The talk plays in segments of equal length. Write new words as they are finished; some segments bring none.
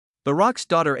The Rock's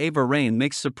daughter Ava Raine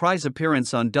makes surprise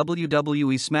appearance on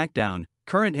WWE SmackDown.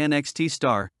 Current NXT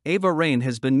star, Ava Raine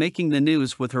has been making the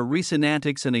news with her recent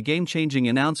antics and a game-changing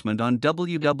announcement on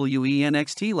WWE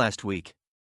NXT last week.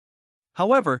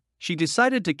 However, she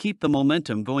decided to keep the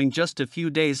momentum going just a few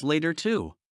days later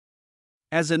too.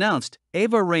 As announced,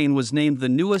 Ava Raine was named the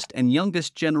newest and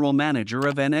youngest general manager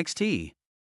of NXT.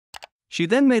 She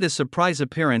then made a surprise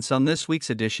appearance on this week's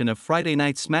edition of Friday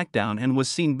Night SmackDown and was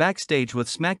seen backstage with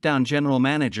SmackDown general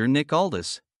manager Nick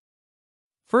Aldis.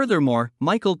 Furthermore,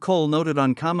 Michael Cole noted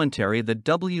on commentary that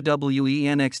WWE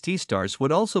NXT stars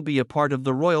would also be a part of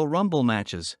the Royal Rumble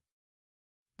matches.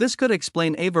 This could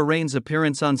explain Ava Raine's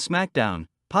appearance on SmackDown,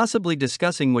 possibly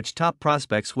discussing which top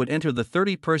prospects would enter the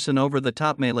 30-person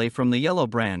over-the-top melee from the Yellow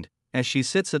brand, as she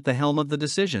sits at the helm of the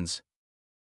decisions.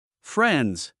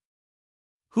 Friends,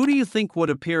 who do you think would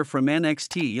appear from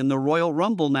NXT in the Royal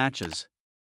Rumble matches?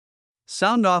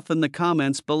 Sound off in the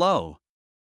comments below.